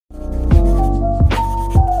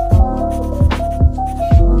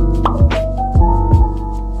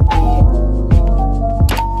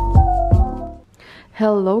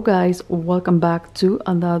Hello guys, welcome back to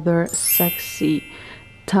another sexy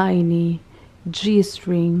tiny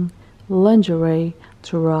G-string lingerie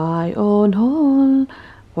try on haul.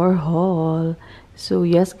 So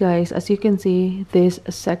yes guys, as you can see, this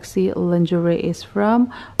sexy lingerie is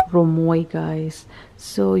from Romwe guys.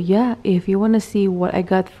 So yeah, if you want to see what I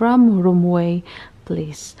got from Romwe,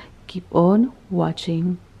 please keep on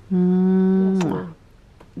watching.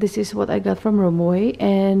 This is what I got from Romwe,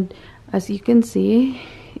 and as you can see,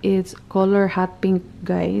 it's color hot pink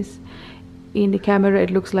guys. In the camera it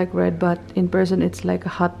looks like red, but in person it's like a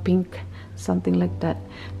hot pink, something like that.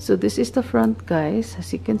 So this is the front guys.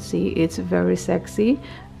 As you can see, it's very sexy,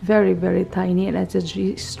 very tiny, and it's a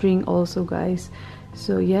G-string also guys.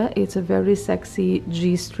 So yeah, it's a very sexy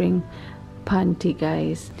G-string panty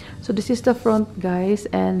guys. So this is the front guys,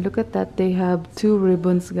 and look at that, they have two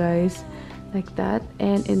ribbons guys, like that.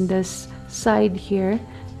 And in this side here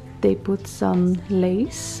they put some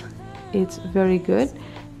lace. It's very good,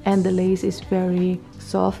 and the lace is very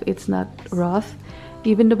soft, it's not rough.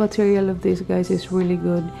 Even the material of this guys is really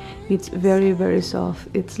good. It's very soft.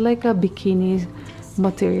 It's like a bikini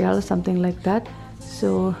material, something like that.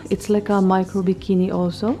 So it's like a micro bikini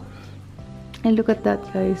also. And look at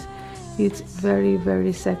that guys, it's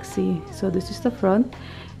very sexy. So this is the front,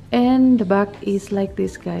 and the back is like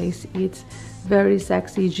this guys. It's very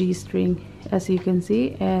sexy G-string, as you can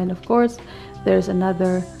see. And of course there's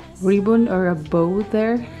another ribbon or a bow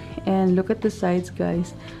there. And look at the sides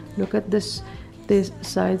guys, look at this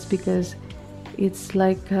sides, because it's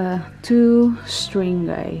like two string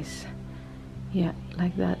guys, yeah,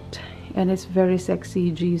 like that. And it's very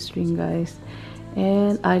sexy G-string guys,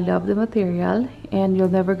 and I love the material. And you're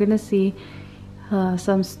never gonna see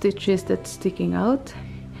some stitches that's sticking out.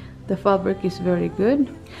 The fabric is very good,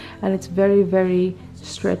 and it's very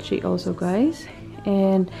stretchy also guys.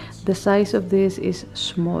 And the size of this is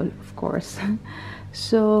small, of course.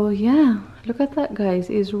 So yeah, look at that guys,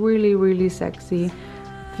 it's really sexy,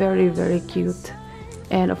 very cute.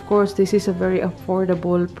 And of course this is a very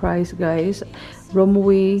affordable price guys.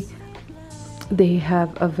 Romwe, they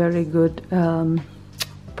have a very good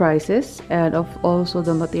prices, and of also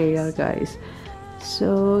the material guys.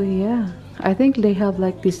 So yeah, I think they have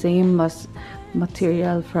like the same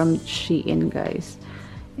material from Shein guys.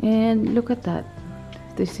 And look at that,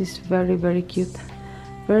 this is very cute,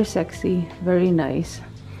 very sexy, very nice.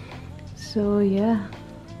 So yeah,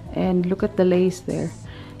 and look at the lace there,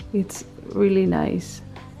 it's really nice.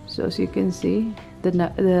 So as you can see,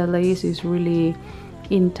 the lace is really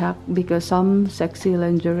intact, because some sexy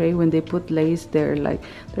lingerie, when they put lace there, like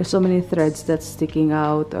there's so many threads that's sticking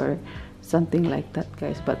out or something like that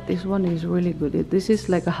guys. But this one is really good. This is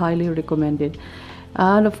like a highly recommended.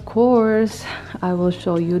 And of course I will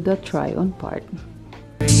show you the try on part.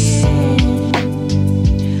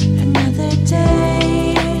 Another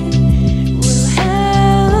day will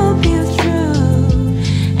help you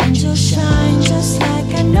through, and you'll shine just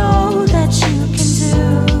like I know that you can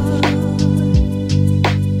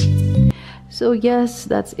do. So yes,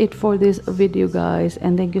 that's it for this video guys,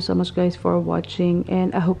 and thank you so much guys for watching.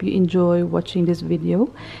 And I hope you enjoy watching this video,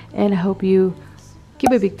 and I hope you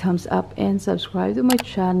give a big thumbs up and subscribe to my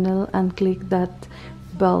channel and click that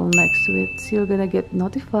bell next to it, so you're gonna get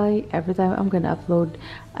notified every time I'm gonna upload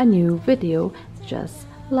a new video just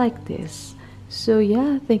like this. So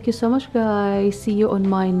yeah, thank you so much guys. See you on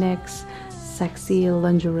my next sexy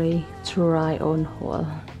lingerie try on haul.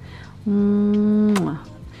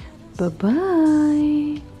 Bye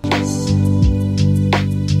bye.